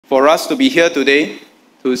For us to be here today,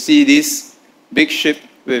 to see this big ship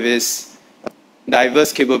with its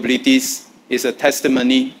diverse capabilities is a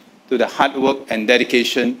testimony to the hard work and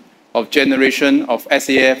dedication of generation of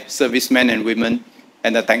SAF servicemen and women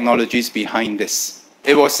and the technologies behind this.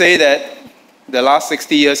 It will say that the last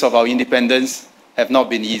 60 years of our independence have not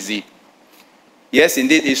been easy. Yes,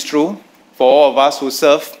 indeed, it's true. For all of us who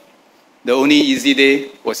served, the only easy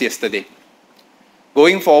day was yesterday.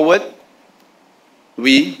 Going forward,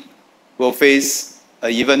 we will face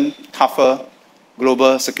an even tougher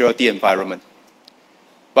global security environment.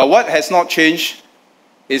 But what has not changed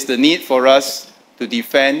is the need for us to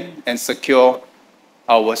defend and secure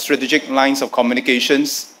our strategic lines of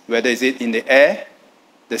communications, whether it's in the air,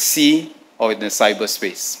 the sea, or in the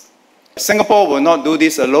cyberspace. Singapore will not do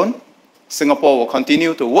this alone. Singapore will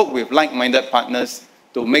continue to work with like-minded partners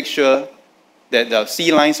to make sure that the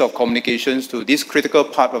sea lines of communications to this critical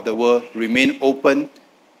part of the world remain open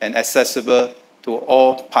and accessible to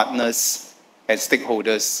all partners and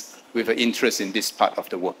stakeholders with an interest in this part of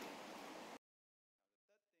the world.